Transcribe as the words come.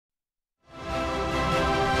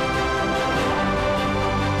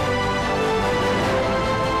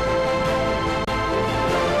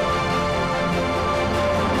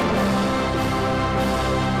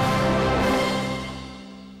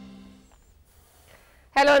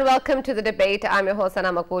Hello and welcome to the debate. I'm your host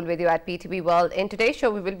Maqbool with you at PTV World. In today's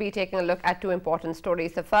show, we will be taking a look at two important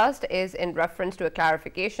stories. The first is in reference to a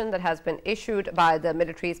clarification that has been issued by the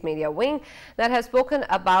military's media wing that has spoken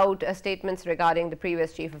about statements regarding the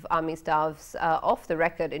previous Chief of Army Staff's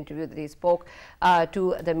off-the-record interview that he spoke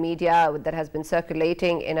to the media that has been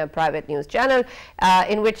circulating in a private news channel,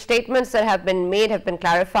 in which statements that have been made have been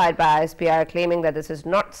clarified by ISPR, claiming that this is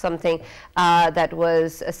not something that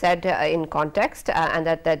was said in context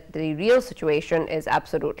and that the real situation is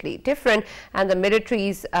absolutely different, and the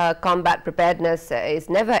military's combat preparedness is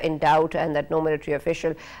never in doubt, and that no military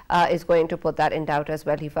official is going to put that in doubt as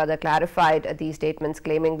well. He further clarified these statements,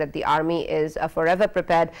 claiming that the army is forever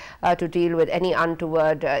prepared to deal with any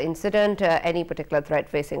untoward incident, any particular threat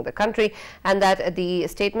facing the country, and that the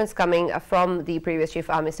statements coming from the previous Chief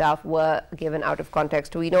of Army Staff were given out of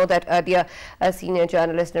context. We know that earlier a senior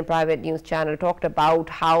journalist in a private news channel talked about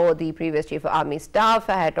how the previous Chief of Army Staff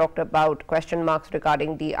had talked about question marks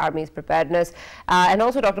regarding the Army's preparedness and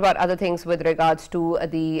also talked about other things with regards to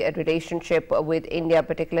the relationship with India,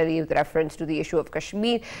 particularly with reference to the issue of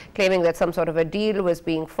Kashmir, claiming that some sort of a deal was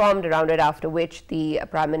being formed around it, after which the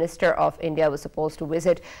Prime Minister of India was supposed to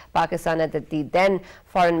visit Pakistan, and that the then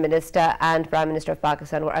Foreign Minister and Prime Minister of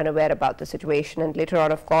Pakistan were unaware about the situation. And later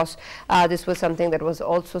on, of course, this was something that was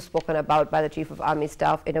also spoken about by the Chief of Army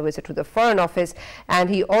Staff in a visit to the Foreign Office, and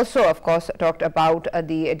he also, of course, talked about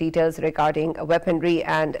the details regarding weaponry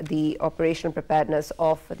and the operational preparedness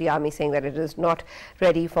of the army, saying that it is not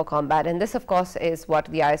ready for combat. And this, of course, is what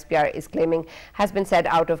the ISPR is claiming has been said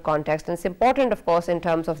out of context. And it's important, of course, in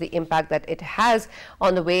terms of the impact that it has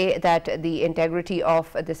on the way that the integrity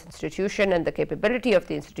of this institution and the capability of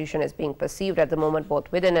the institution is being perceived at the moment,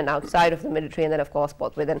 both within and outside of the military, and then, of course,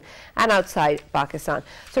 both within and outside Pakistan.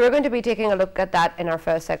 So we're going to be taking a look at that in our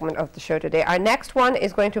first segment of the show today. Our next one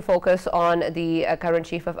is going to focus on the current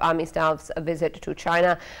Chief of Army Staff's visit to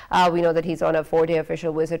China. We know that he's on a 4-day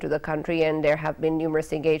official visit to the country, and there have been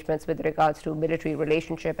numerous engagements with regards to military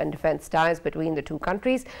relationship and defense ties between the two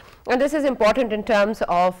countries. And this is important in terms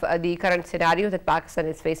of the current scenario that Pakistan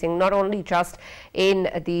is facing, not only just in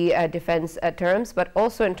the defense terms, but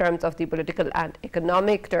also in terms of the political and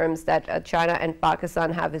economic terms that China and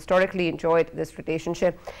Pakistan have historically enjoyed this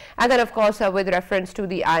relationship. And then, of course, with reference to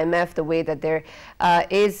the IMF, the way that there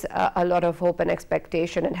is a lot of hope and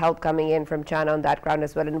expectation and help coming in from China on that ground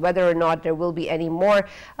as well, and whether or not there will be any more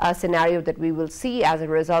scenario that we will see as a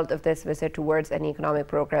result of this visit towards any economic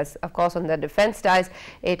progress. Of course, on the defense ties,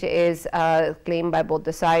 it is claimed by both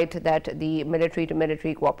the sides that the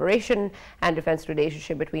military-to-military cooperation and defense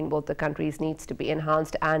relationship between both the countries needs to be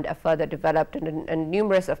enhanced and further developed, and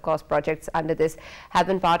numerous, of course, projects under this have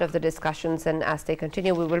been part of the discussions, and as they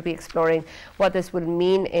continue, we will be exploring what this will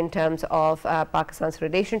mean in terms of Pakistan's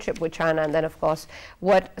relationship with China, and then, of course,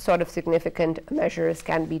 what sort of significant measures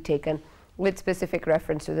can be taken with specific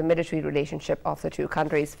reference to the military relationship of the two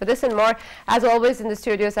countries. For this and more, as always, in the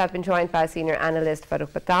studios, I've been joined by senior analyst Farrukh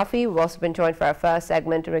Pitafi. We've also been joined for our first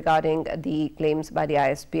segment regarding the claims by the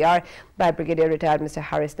ISPR by Brigadier retired Mr.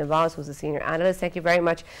 Nawaz, who's a senior analyst. Thank you very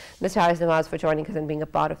much, Mr. Nawaz, for joining us and being a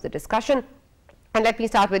part of the discussion. And let me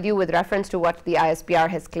start with you with reference to what the ISPR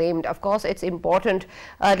has claimed. Of course, it's important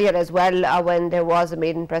earlier as well, when there was a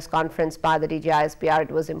maiden press conference by the DG ISPR,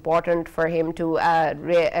 it was important for him to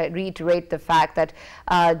reiterate the fact that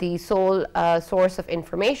the sole source of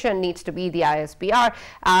information needs to be the ISPR,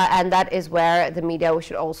 and that is where the media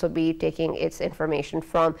should also be taking its information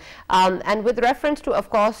from. And with reference to, of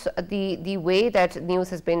course, the way that news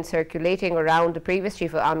has been circulating around the previous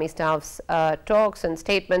Chief of Army Staff's talks and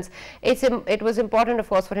statements, it was important, of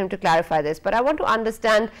course, for him to clarify this. But I want to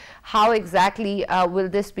understand how exactly will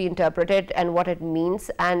this be interpreted and what it means,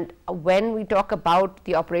 and when we talk about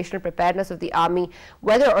the operational preparedness of the Army,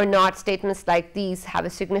 whether or not statements like these have a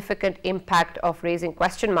significant impact of raising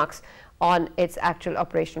question marks on its actual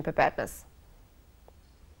operational preparedness.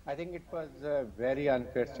 I think it was very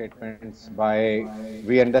unfair statements by,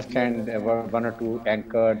 we understand there were one or two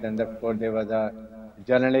anchored, and therefore there was a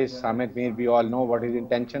journalist, Ahmed, we all know what his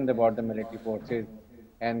intentions about the military forces,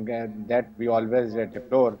 and that we always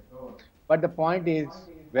deplore. But the point is,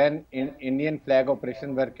 when Indian flag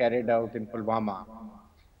operations were carried out in Pulwama,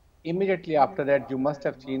 immediately after that, you must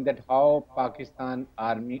have seen that how Pakistan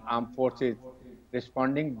Army Armed Forces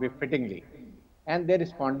responding befittingly. And they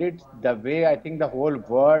responded the way I think the whole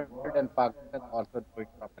world and Pakistan also do it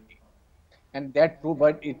properly. And that proved,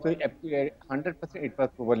 but it was 100% it was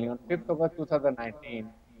proven on 5th August 2019.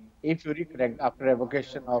 If you recollect, after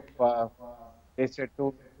revocation of they said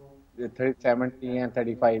to the 70 and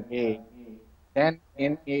 35A, then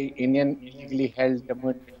in Indian illegally held Jammu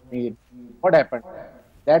and Kashmir, what happened?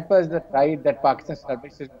 That was the right that Pakistan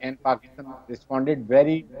services and Pakistan responded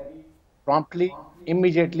very promptly,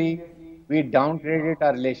 immediately. We downgraded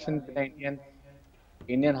our relations with the Indians.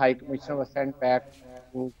 Indian High Commissioner was sent back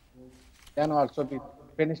to then also we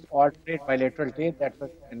finished all trade bilateral trade that was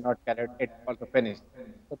not carried. It also finished.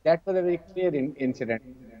 So that was a very clear incident.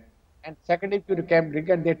 And second, if you recall, Brig,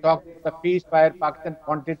 they talked about the ceasefire. Pakistan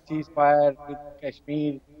wanted ceasefire with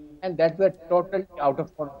Kashmir, and that was totally out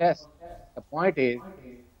of context. The point is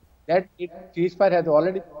that ceasefire has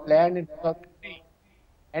already been planned in 2003,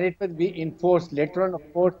 and it will be enforced later on. Of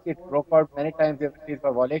course, it broke out many times. There were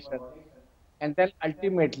ceasefire violations, and then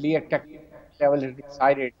ultimately a technical level is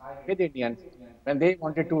decided with Indians when they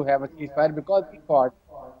wanted to have a ceasefire because we thought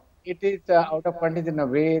it is out of context in a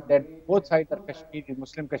way that both sides are Kashmiri,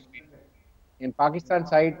 Muslim Kashmiri. In Pakistan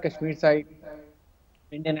side, Kashmir side,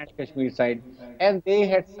 Indian and Kashmir side, and they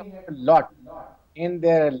had suffered a lot in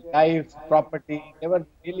their life, property. They were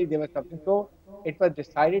suffering. So it was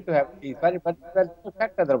decided to have a ceasefire, but it was no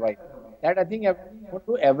effect otherwise. That I think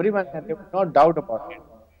to everyone, and there was no doubt about it.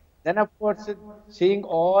 Then of course, seeing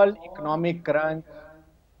all economic crunch,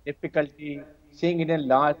 difficulty, seeing in a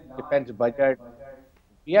large defense budget,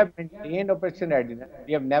 we have maintained operation readiness.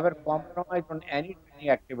 We have never compromised on any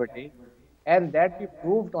training activity, and that we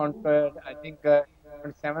proved on, I think,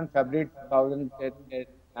 27 February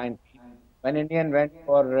 2019, when Indian went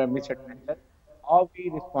for misadventure, how we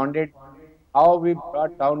responded, how we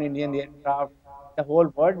brought down Indian aircraft, the whole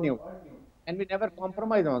world knew. And we never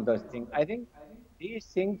compromise on those things. I think these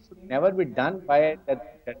things should never be done by the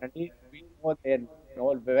journalists. We know they're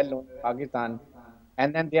all well known in Pakistan,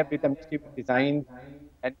 and then they have become mischievous designs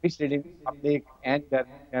and misleading the public and the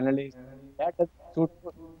journalists. That doesn't suit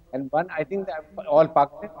us. And one, I think that all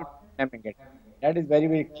Pakistanis should be condemning it. That is very,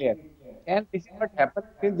 very clear. And this is what happened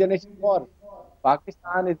in fifth generation war.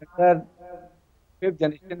 Pakistan is under fifth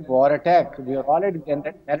generation war attack. We are already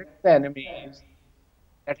narrated the enemies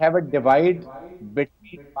that have a divide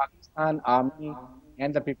between Pakistan army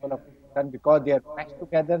and the people of Pakistan because they are meshed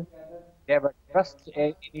together. They have a trust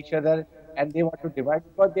in each other, and they want to divide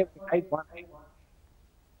because they have realized one thing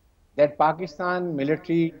that Pakistan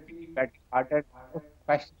military battle started,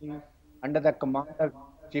 especially under the command of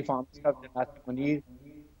Chief Army Staff General Munir.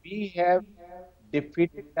 We have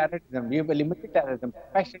defeated terrorism. We have eliminated terrorism,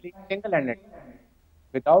 especially single-handed,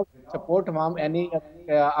 without support from any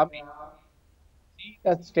army. See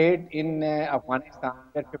the state in Afghanistan,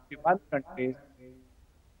 where 51 countries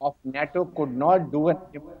of NATO could not do an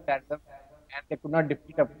eliminate terrorism, and they could not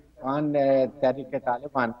defeat Afghan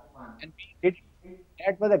Taliban, and we did it.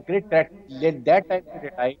 That was a great threat. At that time, we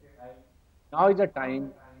realized now is the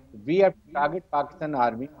time we have to target Pakistan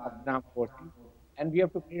Army, Pakistan Armed Forces, and we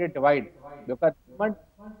have to create a divide. Because the moment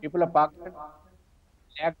people of Pakistan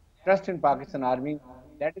lack trust in Pakistan Army,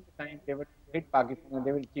 that is the time they will hit Pakistan and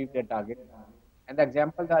they will achieve their target. And the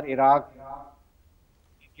examples are Iraq,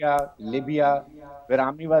 Syria, Libya, where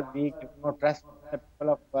army was weak, there was no trust in the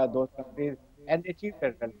people of those countries, and they achieved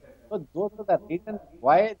their result. So those are the reasons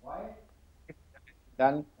why it is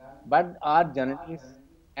done. But our journalists,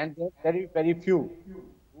 and there are very, very few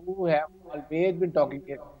who have always been talking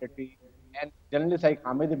against military, and journalists like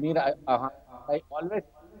Hamid Amir, I always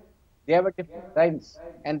they have a different trends,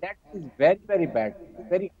 and that is very, very bad. It is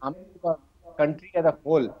very harmful to the country as a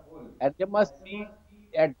whole. And they must see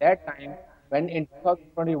at that time when in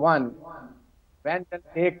 2021, when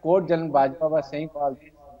they quote General Bajwa was saying all this,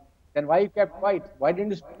 then why you kept quiet? Why didn't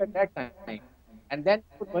you speak at that time? And then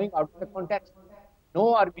you were going out of the context.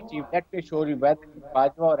 No army chief, let me show you whether it's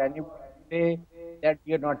Bajwa or anybody say that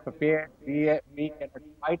we are not prepared, we cannot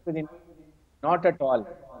fight with him. Not at all.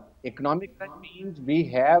 Economic crunch means we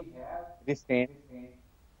have restraint,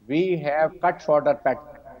 we have cut short our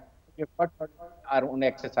patriotism, we have cut short our own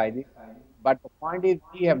exercises. But the point is,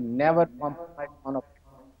 we have never compromised on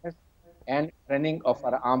operations and training of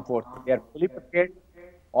our armed forces. They are fully prepared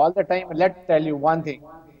all the time. Let's tell you one thing: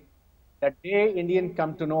 the day Indians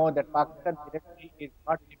come to know that Pakistan military is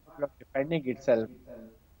not capable of defending itself,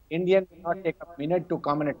 Indian will not take a minute to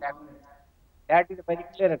come and attack. That is a very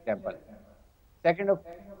clear example. Second of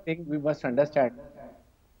thing we must understand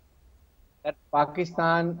that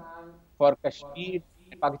Pakistan for Kashmir,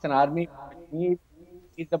 Pakistan Army for Kashmir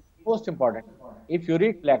is the most important. If you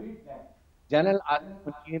reflect, General Asim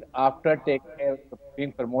Munir, after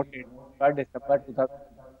being promoted 3rd December 2000,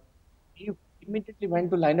 he immediately went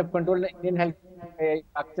to line of control in Indian health,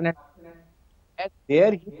 Pakistan, and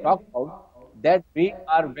there he talked about that we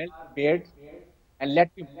are well prepared and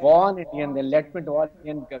let me warn Indian, then let me warn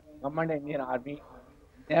Indian government, Indian army,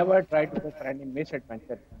 never try to go for any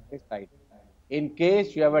misadventure this side. In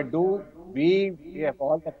case you ever do, we have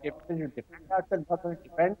all the capability to defend ourselves, not only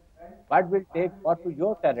defend, but will take war to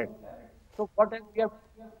your territory. So what else we have,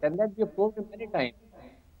 then that we have proved many times.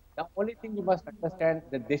 The only thing you must understand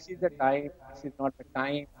that this is the time, this is not the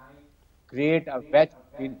time create a wedge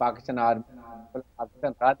between Pakistan army and people of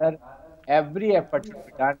Pakistan. Rather, every effort should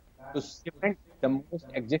be done to cement the most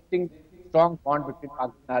existing strong bond between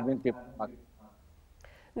Pakistan army and people of Pakistan.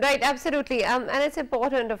 Right, absolutely. And it's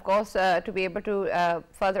important, of course, to be able to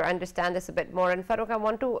further understand this a bit more. And Farrukh, I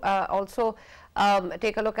want to also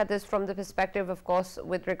take a look at this from the perspective, of course,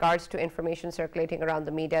 with regards to information circulating around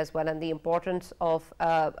the media as well, and the importance of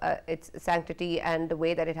its sanctity and the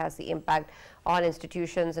way that it has the impact on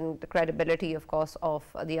institutions and the credibility, of course, of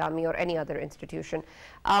the army or any other institution.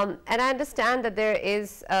 And I understand that there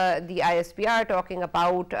is the ISPR talking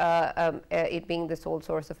about it being the sole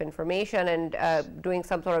source of information and doing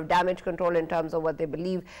some sort of damage control in terms of what they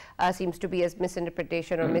believe seems to be as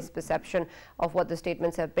misinterpretation or misperception of what the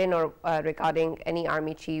statements have been or regarding any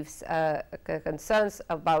army chief's concerns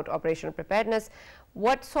about operational preparedness.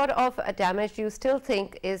 What sort of damage do you still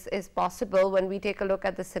think is possible when we take a look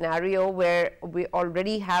at the scenario where we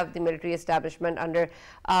already have the military establishment under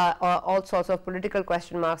all sorts of political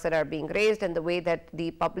question marks that are being raised, and the way that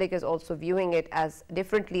the public is also viewing it as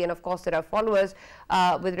differently? And of course, there are followers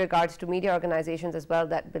with regards to media organizations as well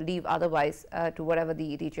that believe otherwise to whatever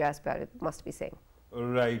the ISPR must be saying.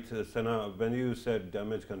 Right, Sana, when you said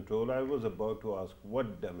damage control, I was about to ask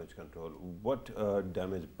what damage control, what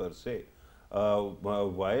damage per se.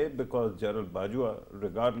 Why? Because General Bajwa,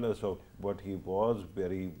 regardless of what he was, where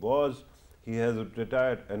he was, he has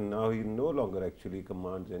retired and now he no longer actually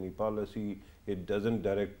commands any policy. He doesn't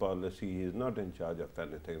direct policy. He is not in charge of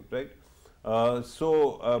anything, right?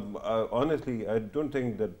 Honestly, I don't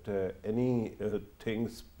think that anything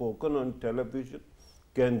spoken on television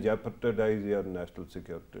can jeopardize your national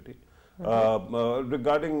security.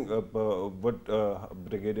 Regarding what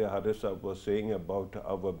Brigadier Hyder was saying about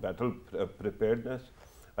our battle preparedness,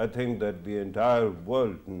 I think that the entire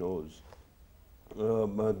world knows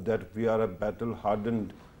that we are a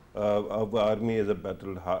battle-hardened, our army is a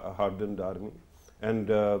battle-hardened army, and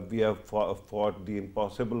we have fought the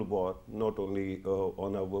impossible war, not only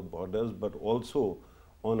on our borders, but also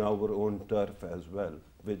on our own turf as well,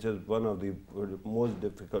 which is one of the most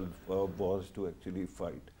difficult wars to actually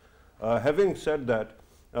fight. Having said that,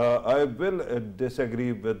 I will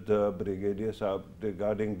disagree with Brigadier Saab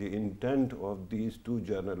regarding the intent of these two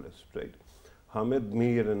journalists, right? Hamid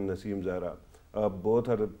Mir and Naseem Zara, both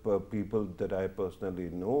are people that I personally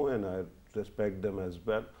know and I respect them as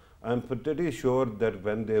well. I'm pretty sure that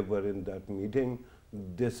when they were in that meeting,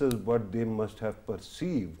 this is what they must have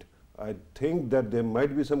perceived. I think that there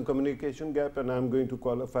might be some communication gap, and I'm going to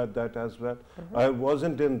qualify that as well. I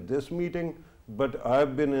wasn't in this meeting, but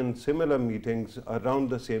I've been in similar meetings around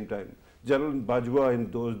the same time. General Bajwa in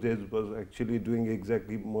those days was actually doing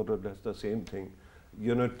exactly more or less the same thing.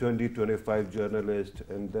 You know, 20-25 journalists,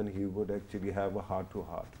 and then he would actually have a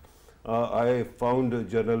heart-to-heart. I found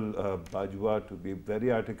General Bajwa to be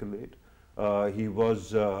very articulate. He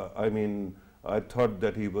was, I thought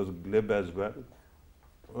that he was glib as well.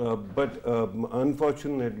 But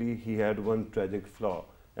unfortunately, he had one tragic flaw.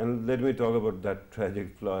 And let me talk about that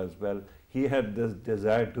tragic flaw as well. He had this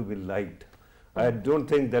desire to be liked. I don't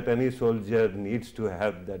think that any soldier needs to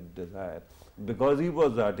have that desire. Because he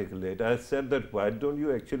was articulate, I said that why don't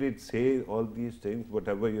you actually say all these things,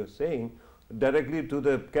 whatever you're saying, directly to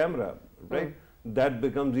the camera, right? That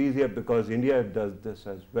becomes easier because India does this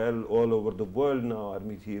as well. All over the world now,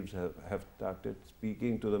 army chiefs have started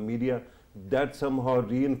speaking to the media. That somehow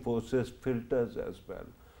reinforces filters as well.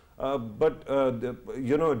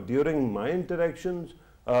 You know, during my interactions,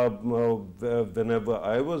 whenever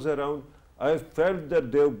I was around, I felt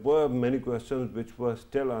that there were many questions which were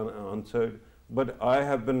still unanswered, but I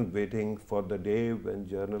have been waiting for the day when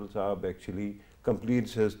General Saab actually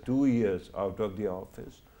completes his 2 years out of the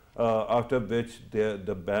office, after which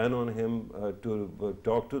the ban on him to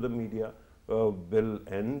talk to the media will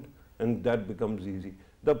end, and that becomes easy.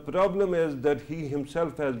 The problem is that he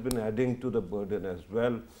himself has been adding to the burden as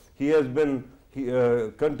well. He has been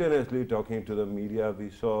continuously talking to the media. We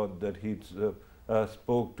saw that he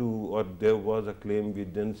spoke to, or there was a claim, we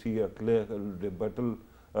didn't see a clear rebuttal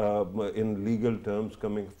in legal terms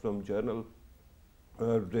coming from Journal.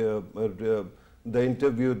 The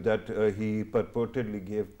interview that he purportedly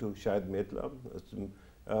gave to Shahid Metla,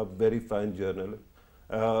 a very fine journalist.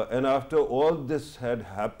 And after all this had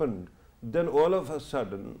happened, then all of a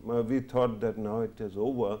sudden, we thought that now it is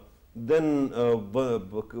over. Then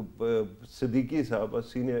Siddiqui Sahab, a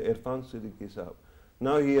senior Irfan Siddiqui Sahab,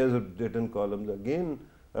 now he has written columns again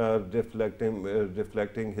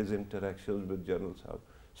reflecting his interactions with General Saab.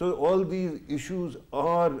 So all these issues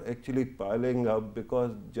are actually piling up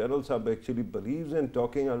because General Saab actually believes in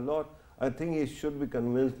talking a lot. I think he should be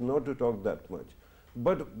convinced not to talk that much.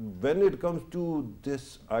 But when it comes to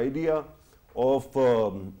this idea of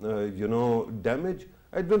damage,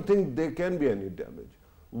 I don't think there can be any damage.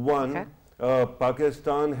 One,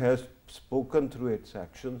 Pakistan has spoken through its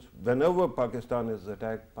actions. Whenever Pakistan is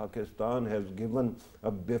attacked, Pakistan has given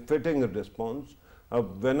a befitting response.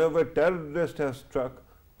 Whenever terrorists have struck,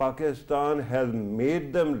 Pakistan has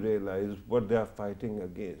made them realize what they are fighting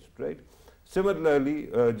against, right? Similarly,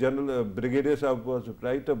 General Brigadier Saab was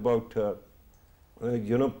right about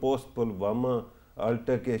post-Pulwama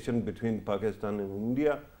altercation between Pakistan and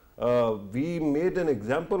India. We made an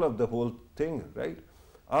example of the whole thing, right?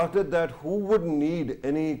 After that, who would need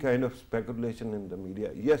any kind of speculation in the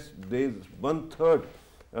media? Yes, there is one-third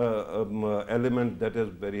element that is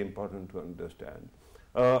very important to understand.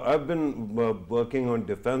 I've been working on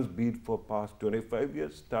defense beat for past 25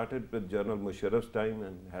 years, started with General Musharraf's time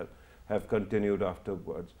and have continued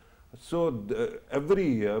afterwards. So every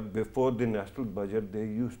year before the national budget, there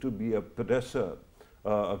used to be a presser,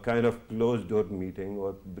 a kind of closed-door meeting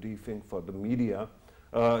or briefing for the media.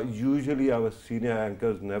 Usually our senior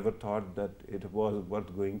anchors never thought that it was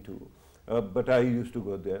worth going to, but I used to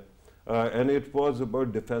go there, and it was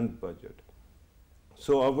about defense budget.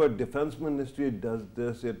 So our defense ministry does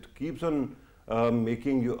this, it keeps on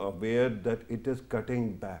making you aware that it is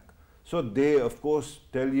cutting back. So they of course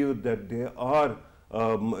tell you that there are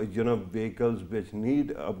vehicles which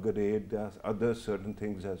need upgrade, there's other certain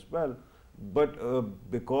things as well. But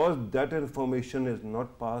because that information is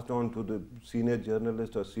not passed on to the senior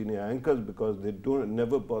journalists or senior anchors because they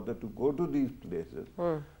never bother to go to these places,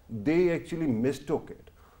 they actually mistook it.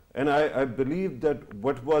 And I believe that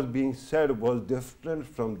what was being said was different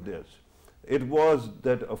from this. It was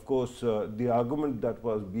that, of course, the argument that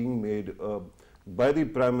was being made by the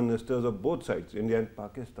prime ministers of both sides, India and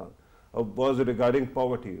Pakistan, was regarding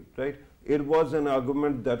poverty, right? It was an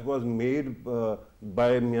argument that was made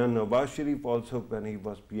by Nawaz Sharif also when he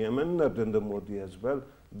was PM and Narendra Modi as well,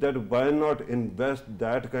 that why not invest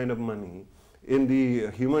that kind of money in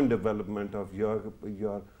the human development of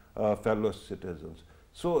your fellow citizens.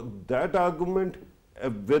 So that argument,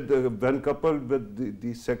 when coupled with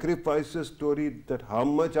the sacrifices story that how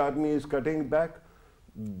much army is cutting back,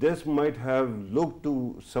 this might have looked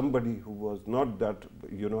to somebody who was not that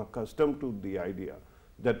accustomed to the idea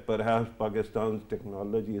that perhaps Pakistan's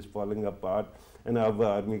technology is falling apart and our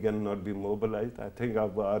army cannot be mobilized. I think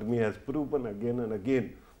our army has proven again and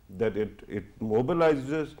again that it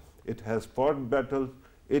mobilizes, it has fought battles,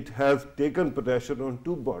 it has taken pressure on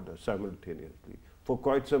two borders simultaneously for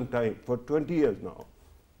quite some time, for 20 years now.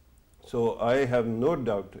 So I have no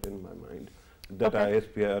doubt in my mind that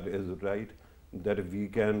ISPR is right, that we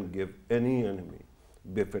can give any enemy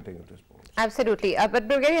befitting response. Absolutely. But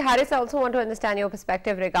Brigadier Harris, I also want to understand your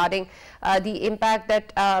perspective regarding the impact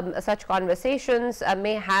that such conversations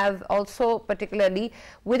may have also particularly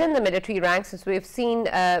within the military ranks, as we've seen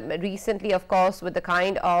recently, of course, with the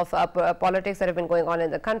kind of politics that have been going on in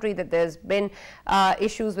the country, that there's been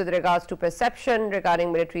issues with regards to perception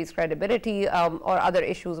regarding military's credibility or other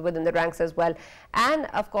issues within the ranks as well. And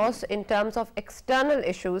of course, in terms of external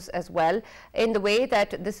issues as well, in the way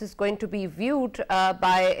that this is going to be viewed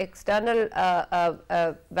by external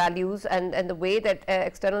values and the way that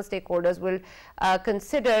external stakeholders will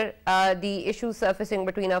consider the issues surfacing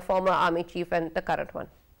between our former army chief and the current one.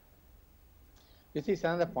 You see,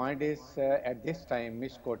 Sana, the point is at this time,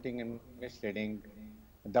 misquoting and misleading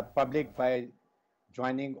the public by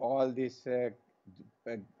joining all this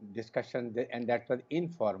discussion, and that was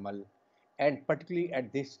informal, and particularly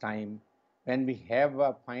at this time when we have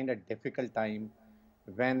find a difficult time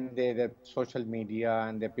when the social media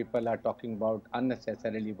and the people are talking about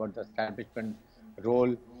unnecessarily about the establishment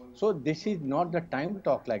role. So this is not the time to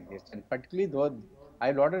talk like this. And particularly though I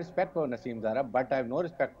have a lot of respect for Naseem Zara, but I have no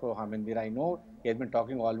respect for Harmandir. I know he has been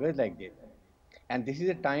talking always like this. And this is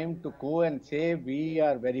a time to go and say we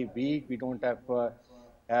are very weak, we don't have,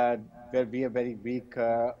 we are very weak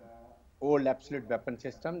old absolute weapon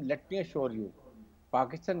system. Let me assure you,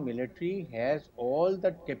 Pakistan military has all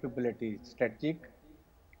the capabilities, strategic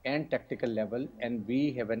and tactical level, and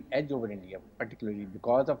we have an edge over India, particularly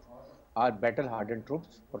because of our battle-hardened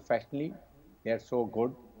troops professionally. They are so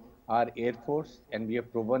good. Our Air Force, and we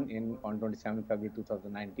have proven on 27 February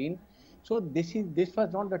 2019. So this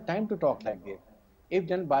was not the time to talk like this. If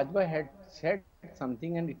Jan Bajwa had said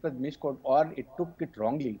something and it was misquoted or it took it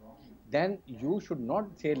wrongly, then you should not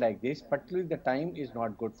say like this. Particularly, the time is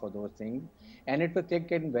not good for those things, and it was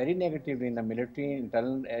taken very negatively in the military,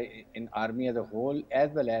 internal, in army as a whole,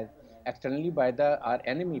 as well as externally by the our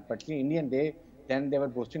enemy, particularly Indian. They were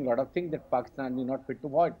boasting a lot of things that Pakistan is not fit to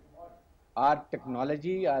watch. Our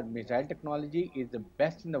technology, our missile technology, is the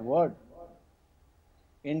best in the world.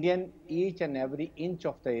 Indian, each and every inch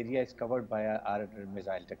of the area is covered by our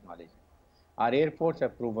missile technology. Our Air Force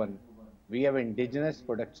have proven we have indigenous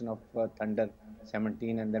production of Thunder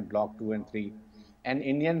 17 and then Block 2 and 3. And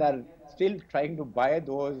Indians are still trying to buy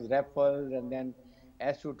those Rifles and then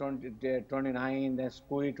Su-29, then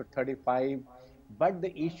Scurry to 35. But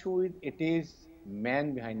the issue is it is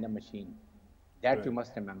man behind the machine. That we Right.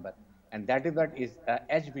 must remember. And that is what is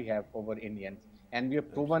edge we have over Indians. And we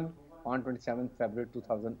have proven Absolutely. on 27th February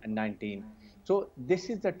 2019. So this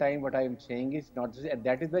is the time what I am saying is not,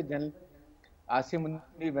 that is why General Asim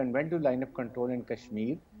Munir, when went to line of control in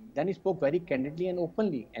Kashmir, then he spoke very candidly and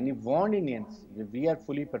openly, and he warned Indians, we are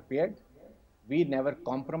fully prepared. We never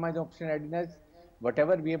compromise option readiness.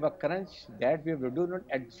 Whatever we have a crunch, that we have to do not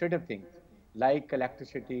administrative things like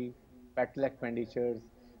electricity, petrol expenditures,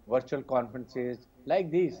 virtual conferences, like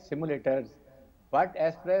these simulators. But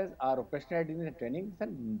as far as our operational readiness and training,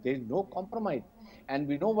 then there is no compromise, and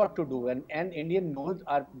we know what to do. And Indian knows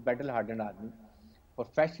our battle-hardened army.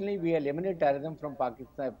 Professionally, we eliminate terrorism from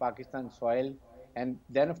Pakistan soil, and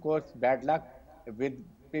then of course, bad luck with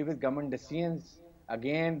previous government decisions.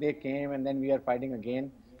 Again, they came, and then we are fighting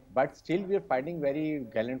again. But still, we are fighting very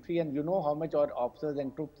gallantry, and you know how much our officers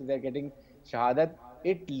and troops they are getting shahadat.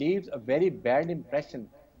 It leaves a very bad impression.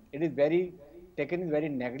 It is very taken very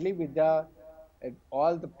negatively with the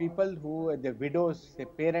all the people who the widows, the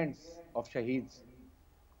parents of shaheeds.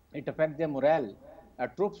 It affects their morale.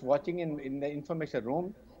 Troops watching in the information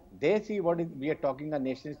room, they see what is, we are talking, a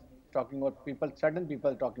nation is talking about, people, certain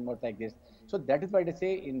people talking about like this. So that is why they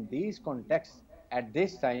say in these contexts, at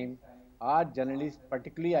this time, our journalists,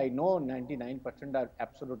 particularly, I know 99% are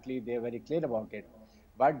absolutely, they're very clear about it.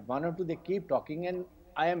 But one or two, they keep talking, and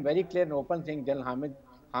I am very clear and open saying General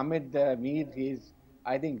Hamid Mir,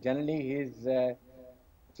 I think generally his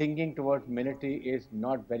thinking towards military is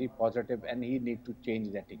not very positive, and he needs to change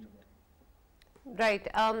his attitude. Right.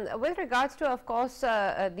 With regards to, of course,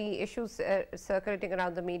 the issues circulating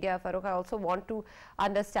around the media, Farrukh, I also want to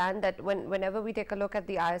understand that whenever we take a look at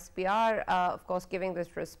the ISPR, of course, giving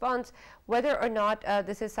this response, whether or not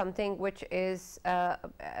this is something which is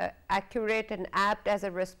accurate and apt as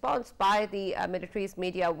a response by the military's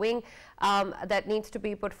media wing that needs to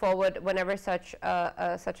be put forward whenever such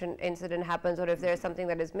an incident happens, or if there is something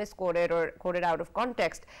that is misquoted or quoted out of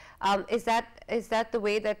context. Is that the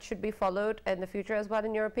way that should be followed in the future as well,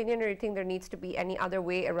 in your opinion, or do you think there needs to be any other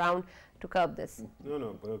way around to curb this?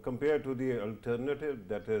 No. Compared to the alternative,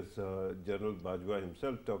 that is General Bajwa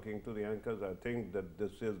himself talking to the anchors, I think that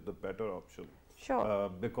this is the better option. Sure.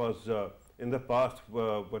 Because in the past,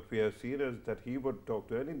 what we have seen is that he would talk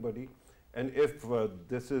to anybody, and if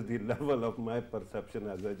this is the level of my perception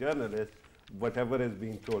as a journalist, whatever is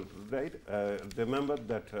being told, right? Remember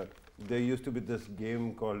that there used to be this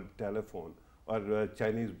game called telephone, or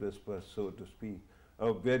Chinese whisper, so to speak,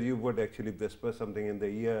 where you would actually whisper something in the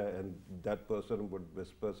ear and that person would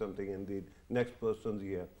whisper something in the next person's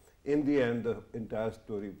ear. In the end, the entire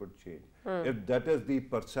story would change. If that is the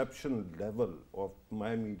perception level of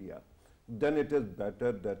my media, then it is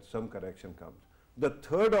better that some correction comes. The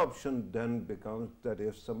third option then becomes that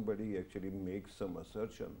if somebody actually makes some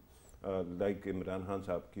assertion, like Imran Khan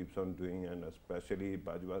Saab keeps on doing, and especially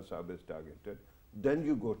Bajwa Saab is targeted, then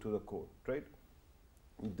you go to the court, right?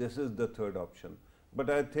 This is the third option. But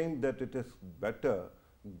I think that it is better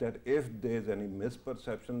that if there is any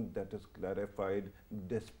misperception, that is clarified,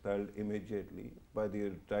 dispelled immediately by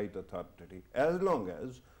the right authority. As long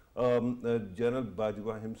as General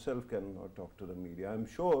Bajwa himself cannot talk to the media, I'm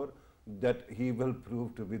sure that he will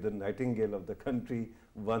prove to be the nightingale of the country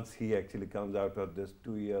once he actually comes out of this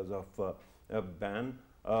 2 years of ban.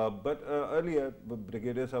 But earlier,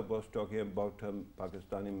 Brigadier Saab was talking about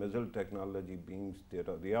Pakistani missile technology being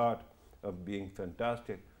state-of-the-art, being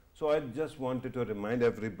fantastic. So I just wanted to remind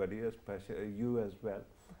everybody, especially you as well,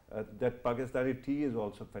 that Pakistani tea is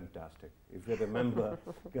also fantastic. If you remember,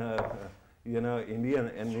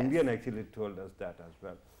 Indian actually told us that as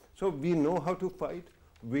well. So we know how to fight.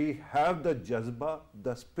 We have the jazba,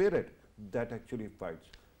 the spirit that actually fights.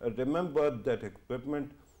 Remember that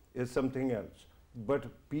equipment is something else, but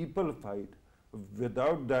people fight.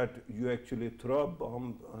 Without that, you actually throw a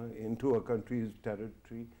bomb into a country's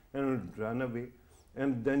territory and run away,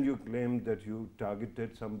 and then you claim that you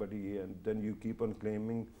targeted somebody, and then you keep on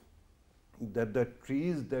claiming that the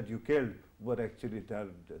trees that you killed were actually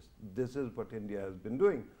terrorists. This is what India has been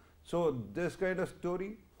doing. So this kind of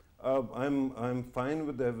story, I'm fine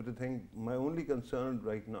with everything. My only concern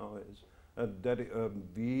right now is that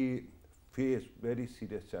we face very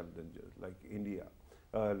serious challenges like India,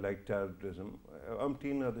 like terrorism,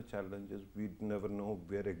 umpteen other challenges. We never know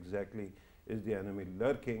where exactly is the enemy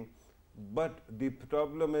lurking. But the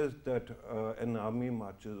problem is that an army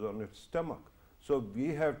marches on its stomach. So we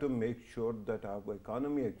have to make sure that our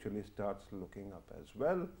economy actually starts looking up as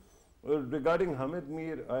well. Regarding Hamid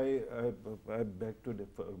Mir, I beg to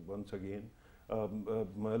differ once again.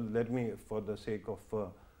 Let me, for the sake of,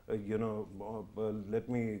 let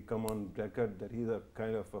me come on record that he's a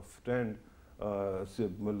kind of a friend,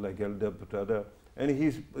 like elder brother. And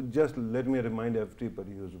he's just, let me remind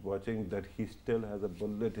everybody who's watching that he still has a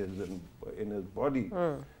bullet in his body.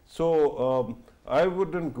 So I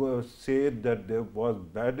wouldn't say that there was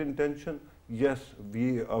bad intention. Yes,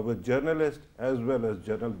 our journalists as well as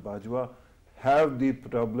General Bajwa have the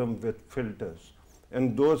problem with filters.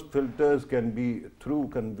 And those filters can be through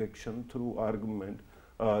conviction, through argument,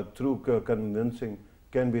 through convincing,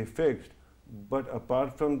 can be fixed. But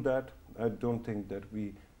apart from that, I don't think that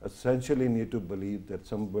we essentially need to believe that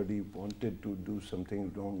somebody wanted to do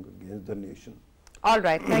something wrong against the nation. All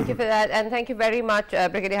right, thank you for that, and thank you very much,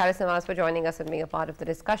 Brigadier Haris Nawaz, for joining us and being a part of the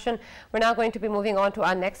discussion. We're now going to be moving on to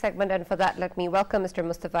our next segment, and for that, let me welcome Mr.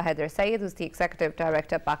 Mustafa Hyder Saeed, who's the Executive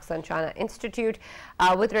Director, Pakistan-China Institute,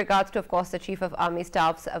 with regards to, of course, the Chief of Army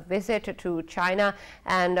Staff's visit to China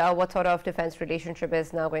and what sort of defense relationship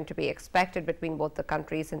is now going to be expected between both the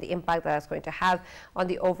countries and the impact that it's going to have on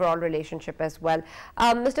the overall relationship as well.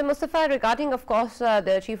 Mr. Mustafa, regarding, of course,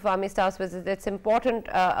 the Chief of Army Staff's visit, it's important,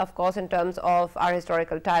 of course, in terms of our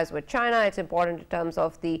historical ties with China. It's important in terms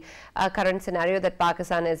of the current scenario that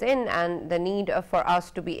Pakistan is in and the need for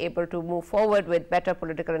us to be able to move forward with better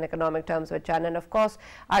political and economic terms with China, and of course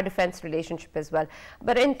our defense relationship as well.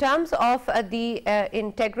 But in terms of the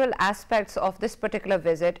integral aspects of this particular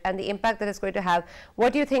visit and the impact that it's going to have,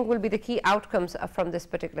 what do you think will be the key outcomes from this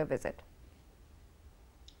particular visit?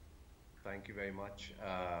 Thank you very much,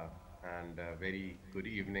 and very good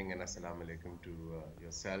evening and assalamu alaikum to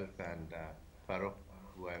yourself and Farrukh,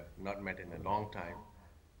 who I have not met in a long time.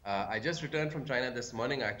 I just returned from China this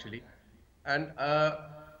morning, actually. And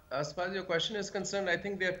as far as your question is concerned, I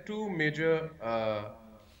think there are two major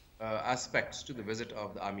aspects to the visit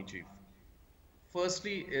of the Army Chief.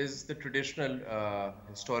 Firstly is the traditional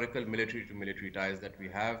historical military-to-military ties that we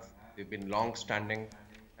have. They've been long-standing,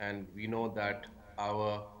 and we know that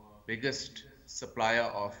our biggest supplier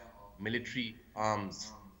of military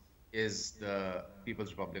arms is the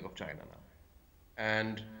People's Republic of China now.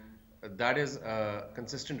 And that is a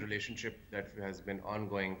consistent relationship that has been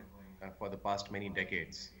ongoing for the past many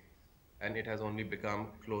decades. And it has only become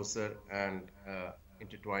closer and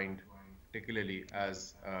intertwined, particularly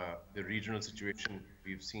as the regional situation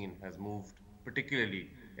we've seen has moved,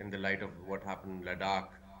 particularly in the light of what happened in Ladakh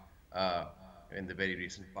in the very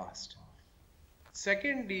recent past.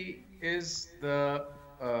 Secondly is the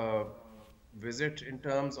visit in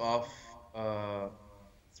terms of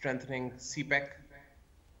strengthening CPEC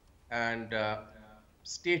and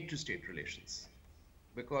state-to-state relations.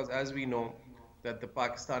 Because as we know, that the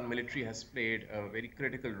Pakistan military has played a very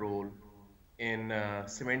critical role in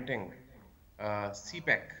cementing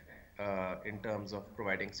CPEC in terms of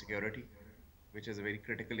providing security, which is a very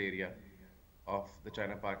critical area of the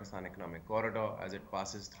China-Pakistan economic corridor as it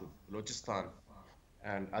passes through Balochistan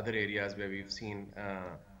and other areas where we've seen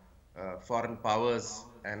foreign powers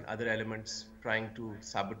and other elements trying to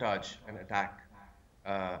sabotage and attack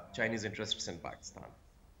Chinese interests in Pakistan.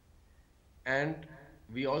 And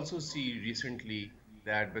we also see recently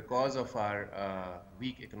that because of our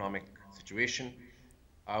weak economic situation,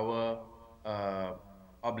 our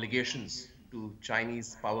obligations to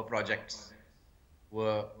Chinese power projects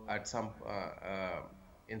were at some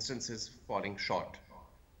instances falling short,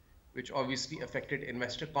 which obviously affected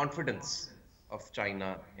investor confidence of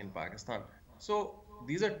China in Pakistan. So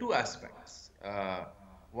these are two aspects.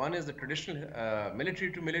 One is the traditional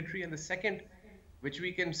military to military, and the second, which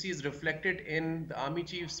we can see is reflected in the Army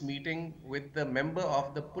Chief's meeting with the member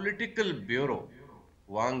of the Political Bureau,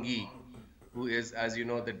 Wang Yi, who is, as you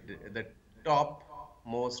know, the top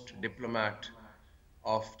most diplomat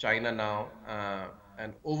of China now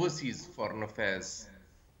and overseas foreign affairs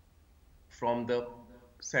from the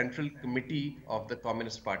Central Committee of the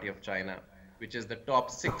Communist Party of China, which is the top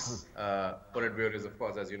 6 Politburo is, of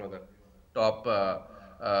course, as you know, the top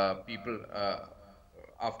people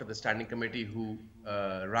after the Standing Committee who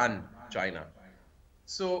run China.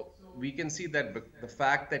 So we can see that the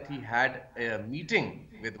fact that he had a meeting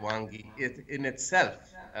with Wang Yi in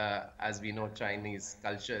itself, as we know Chinese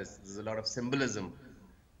cultures, there's a lot of symbolism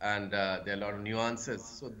and there are a lot of nuances.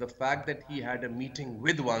 So the fact that he had a meeting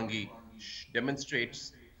with Wang Yi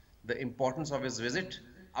demonstrates the importance of his visit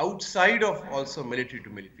outside of also military to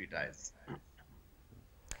military ties.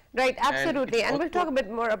 Right, And it's absolutely. And we'll talk also, a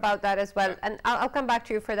bit more about that as well. And I'll come back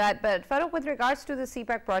to you for that. But Farrukh, with regards to the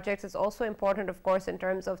CPEC projects, it's also important, of course, in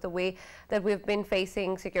terms of the way that we've been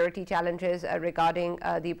facing security challenges regarding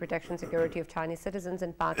the protection security of Chinese citizens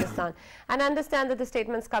in Pakistan. And I understand that the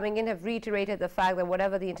statements coming in have reiterated the fact that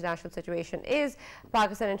whatever the international situation is,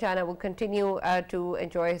 Pakistan and China will continue to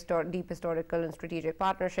enjoy deep historical and strategic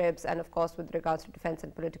partnerships, and of course, with regards to defense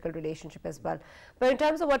and political relationship as well. But in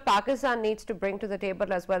terms of what Pakistan needs to bring to the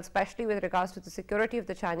table as well, especially with regards to the security of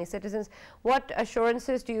the Chinese citizens, what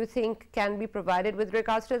assurances do you think can be provided with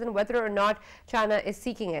regards to it, and whether or not China is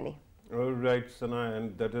seeking any? Right, Sana,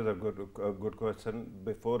 and that is a good question.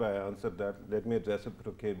 Before I answer that, let me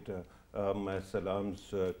reciprocate my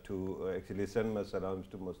salams actually send my salams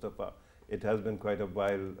to Mustafa. It has been quite a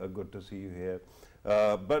while, good to see you here.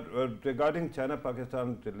 But regarding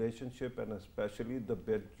China-Pakistan relationship, and especially the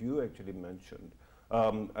bit you actually mentioned,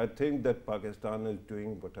 I think that Pakistan is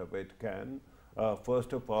doing whatever it can.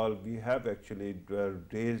 First of all, we have actually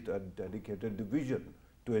raised a dedicated division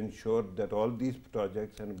to ensure that all these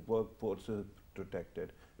projects and workforce is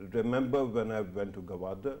protected. Remember, when I went to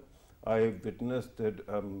Gwadar, I witnessed it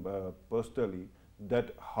personally,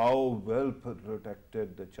 that how well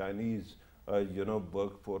protected the Chinese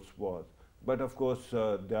workforce was. But of course,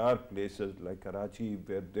 there are places like Karachi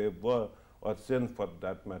where they were, or Sindh for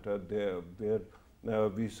that matter, where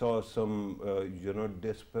we saw some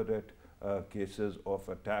disparate cases of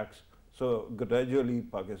attacks. So gradually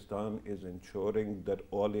Pakistan is ensuring that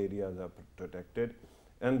all areas are protected.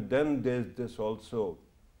 And then there's this also,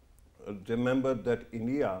 remember that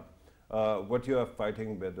India, what you are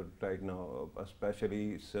fighting with right now,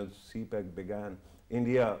 especially since CPEC began,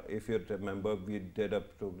 India, if you remember, we did a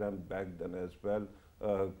program back then as well,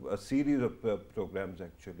 a series of programs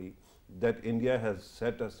actually, that India has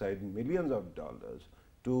set aside millions of dollars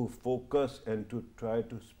to focus and to try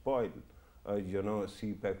to spoil,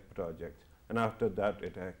 CPEC projects. And after that,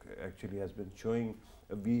 it actually has been showing.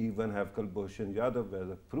 We even have Kulbhushan Yadav as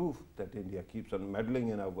a proof that India keeps on meddling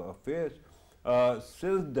in our affairs.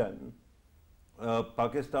 Since then,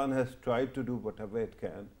 Pakistan has tried to do whatever it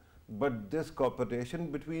can, but this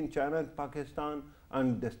cooperation between China and Pakistan,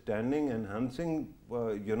 understanding, enhancing,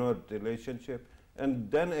 relationship,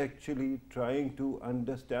 and then actually trying to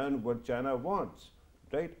understand what China wants,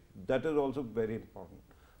 right? That is also very important,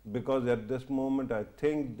 because at this moment, I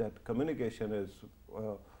think that communication is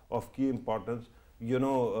of key importance.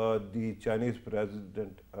 The Chinese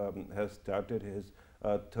president has started his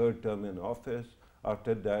third term in office.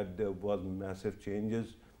 After that, there was massive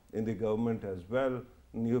changes in the government as well.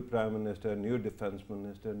 New prime minister, new defense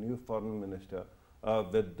minister, new foreign minister.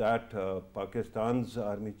 With that, Pakistan's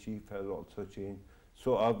army chief has also changed.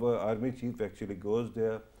 So our army chief actually goes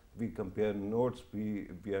there. We compare notes. We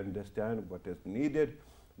understand what is needed.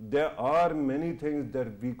 There are many things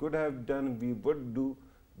that we could have done, we would do,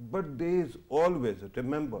 but there is always,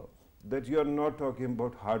 remember, that you are not talking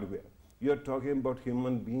about hardware. You are talking about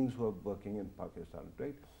human beings who are working in Pakistan,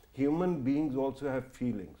 right? Human beings also have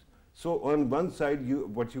feelings. So on one side,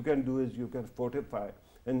 what you can do is you can fortify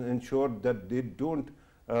and ensure that they don't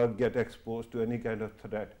get exposed to any kind of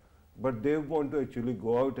threat. But they want to actually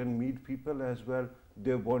go out and meet people as well.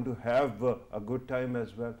 They want to have a good time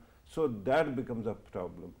as well. So that becomes a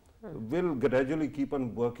problem. We'll gradually keep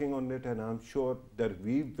on working on it, and I'm sure that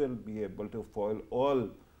we will be able to foil all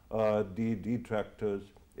the detractors'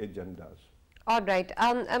 agendas. All right.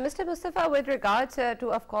 Mr. Mustafa, with regards to,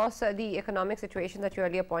 of course, the economic situation that you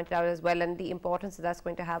earlier pointed out as well, and the importance that's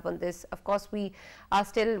going to have on this, of course, we are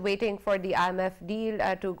still waiting for the IMF deal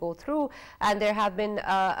to go through, and there have been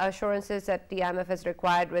assurances that the IMF has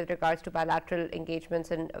required with regards to bilateral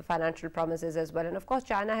engagements and financial promises as well. And of course,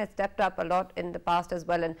 China has stepped up a lot in the past as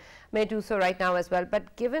well, and may do so right now as well.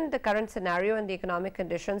 But given the current scenario and the economic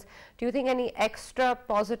conditions, do you think any extra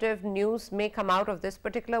positive news may come out of this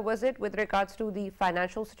particular visit with regards to the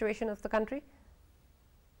financial situation of the country?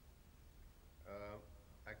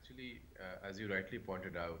 Actually, as you rightly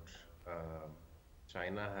pointed out,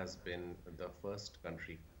 China has been the first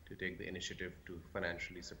country to take the initiative to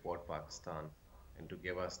financially support Pakistan and to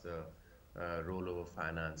give us the rollover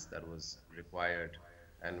finance that was required,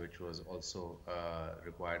 and which was also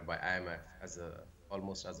required by IMF as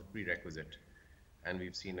almost as a prerequisite. And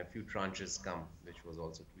we've seen a few tranches come, which was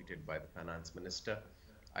also tweeted by the finance minister.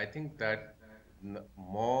 I think that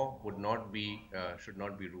more would not be, should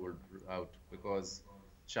not be ruled out, because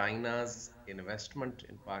China's investment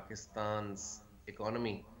in Pakistan's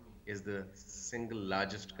economy is the single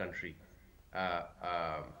largest country uh,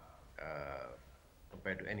 um, uh,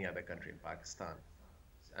 compared to any other country in Pakistan.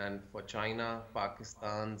 And for China,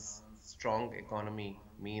 Pakistan's strong economy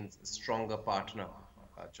means a stronger partner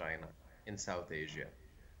of China in South Asia.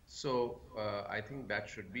 So I think that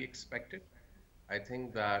should be expected. I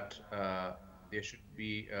think that there should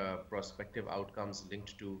be prospective outcomes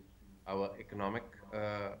linked to our economic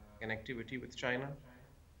connectivity with China,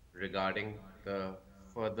 regarding the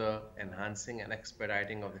further enhancing and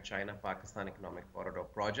expediting of the China-Pakistan Economic Corridor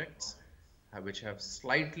projects, which have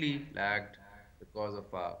slightly lagged because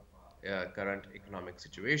of our current economic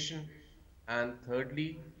situation. And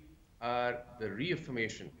thirdly, the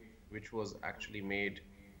reaffirmation, which was actually made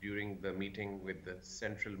during the meeting with the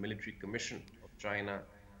Central Military Commission of China,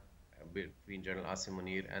 between General Asim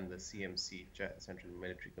Munir and the CMC, Central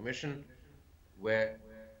Military Commission, where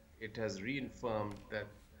it has reaffirmed that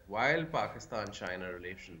while Pakistan-China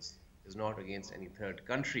relations is not against any third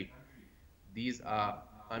country, these are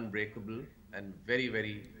unbreakable and very,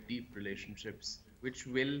 very deep relationships which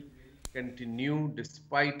will continue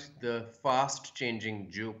despite the fast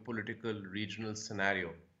changing geopolitical regional scenario.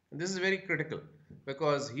 And this is very critical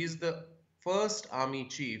because he's the first army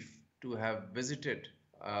chief to have visited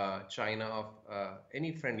China of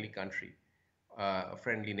any friendly country, a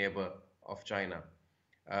friendly neighbor of China,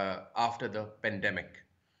 after the pandemic.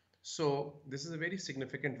 So this is a very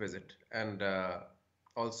significant visit, and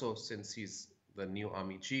also since he's the new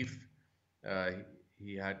army chief, uh,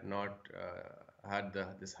 he had not had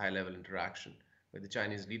this high-level interaction with the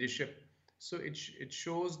Chinese leadership. So it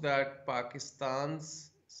shows that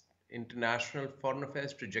Pakistan's international foreign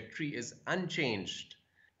affairs trajectory is unchanged,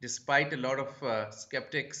 despite a lot of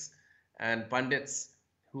skeptics and pundits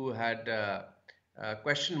who had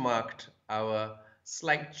question marked our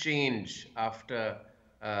slight change after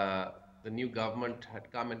the new government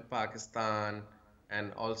had come in Pakistan,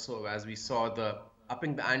 and also as we saw the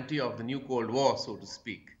upping the ante of the new Cold War, so to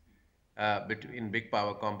speak, between big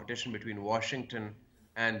power competition between Washington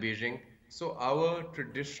and Beijing. So our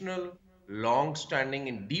traditional, long-standing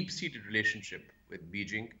and deep-seated relationship with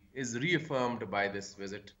Beijing is reaffirmed by this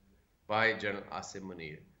visit by General Asim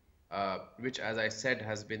Munir, which, as I said,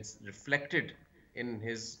 has been reflected in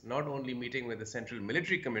his not only meeting with the Central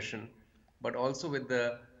Military Commission, but also with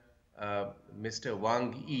the Mr.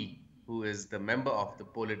 Wang Yi, who is the member of the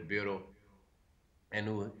Politburo and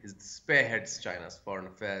who spearheads China's foreign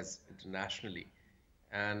affairs internationally.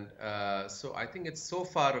 And so I think it's so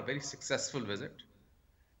far a very successful visit.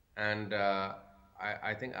 And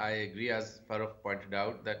I think I agree, as Farrukh pointed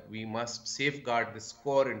out, that we must safeguard this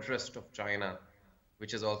core interest of China,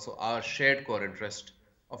 which is also our shared core interest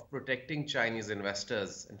of protecting Chinese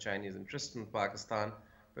investors and Chinese interests in Pakistan.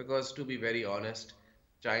 Because to be very honest,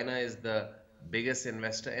 China is the biggest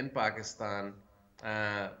investor in Pakistan,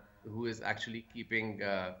 who is actually keeping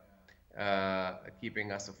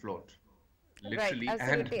keeping us afloat, Right, literally and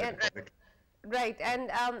absolutely. metaphorically. Right,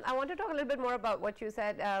 and I want to talk a little bit more about what you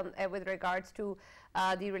said with regards to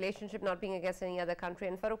the relationship not being against any other country.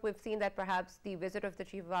 And Farrukh, we've seen that perhaps the visit of the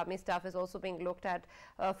Chief of Army Staff is also being looked at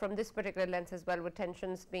from this particular lens as well, with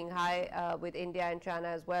tensions being high with India and China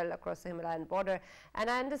as well across the Himalayan border. And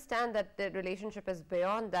I understand that the relationship is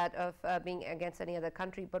beyond that of being against any other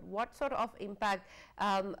country, but what sort of impact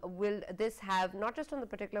will this have, not just on the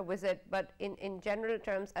particular visit, but in general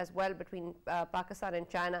terms as well between Pakistan and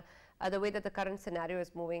China? The way that the current scenario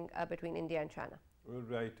is moving between India and China?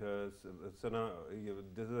 Right, Sana,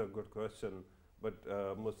 this is a good question, but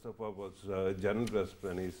Mustafa was generous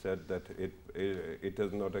when he said that it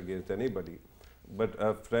is not against anybody.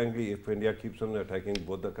 But frankly, if India keeps on attacking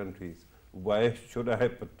both the countries, why should I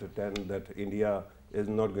pretend that India is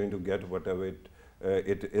not going to get whatever it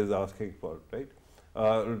is asking for, right?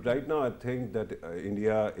 Right now, I think that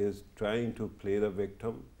India is trying to play the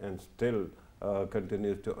victim and still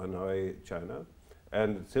continues to annoy China.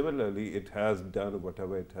 And similarly, it has done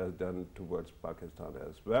whatever it has done towards Pakistan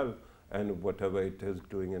as well, and whatever it is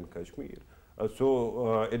doing in Kashmir.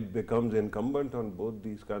 So it becomes incumbent on both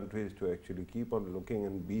these countries to actually keep on looking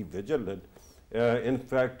and be vigilant. In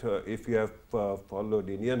fact, if you have followed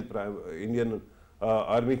Indian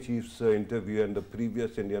Army Chief's interview and the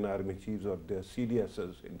previous Indian Army Chiefs or their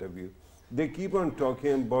CDS's interview, they keep on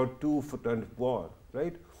talking about two-front war,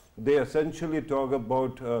 right? They essentially talk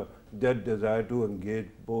about their desire to engage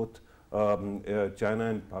both China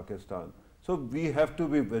and Pakistan. So we have to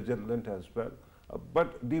be vigilant as well.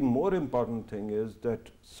 But the more important thing is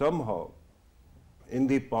that somehow in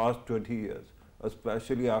the past 20 years,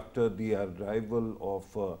 especially after the arrival of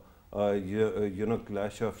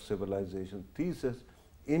clash of civilization thesis,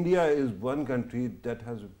 India is one country that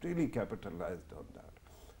has really capitalized on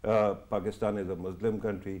that. Pakistan is a Muslim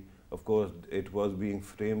country. Of course, it was being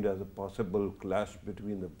framed as a possible clash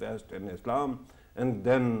between the West and Islam, and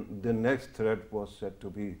then the next threat was said to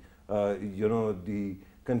be, the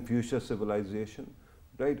Confucius civilization,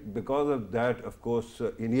 right? Because of that, of course,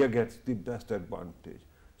 India gets the best advantage.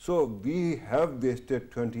 So we have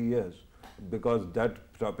wasted 20 years because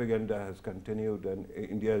that propaganda has continued and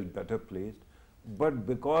India is better placed. But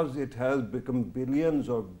because it has become billions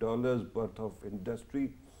of dollars worth of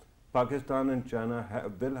industry, Pakistan and China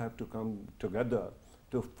will have to come together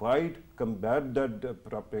to fight, combat that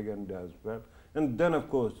propaganda as well. And then, of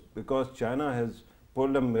course, because China has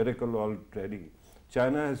pulled a miracle already,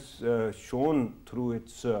 China has shown through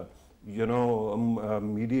its,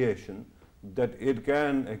 mediation that it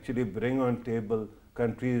can actually bring on table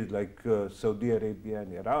countries like Saudi Arabia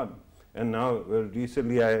and Iran. And now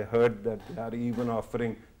recently I heard that they are even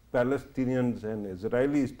offering Palestinians and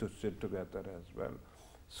Israelis to sit together as well.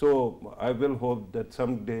 So I will hope that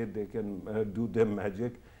someday they can do their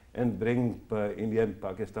magic and bring India and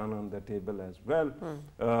Pakistan on the table as well.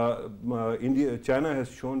 China has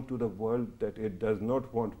shown to the world that it does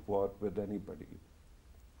not want war with anybody.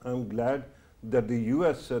 I'm glad that the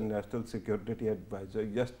US National Security Advisor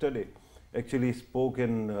yesterday actually spoke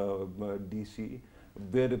in DC,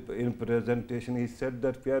 where in presentation he said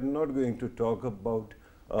that we are not going to talk about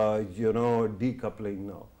decoupling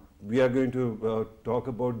now. We are going to talk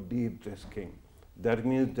about de-risking. That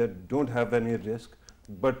means that don't have any risk,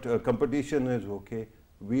 but competition is okay.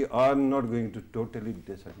 We are not going to totally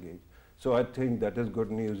disengage. So I think that is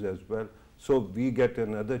good news as well. So we get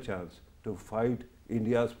another chance to fight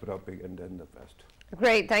India's propaganda in the West.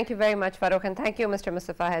 Great. Thank you very much, Farrukh. And thank you, Mr.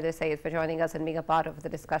 Mustafa Hyder Saeed, for joining us and being a part of the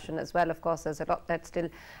discussion as well. Of course, there's a lot that still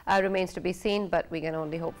remains to be seen, but we can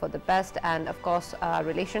only hope for the best. And of course, our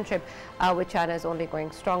relationship with China is only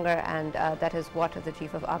going stronger. And that is what the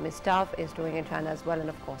Chief of Army Staff is doing in China as well. And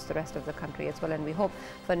of course, the rest of the country as well. And we hope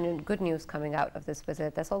for good news coming out of this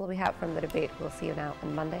visit. That's all that we have from the debate. We'll see you now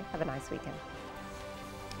on Monday. Have a nice weekend.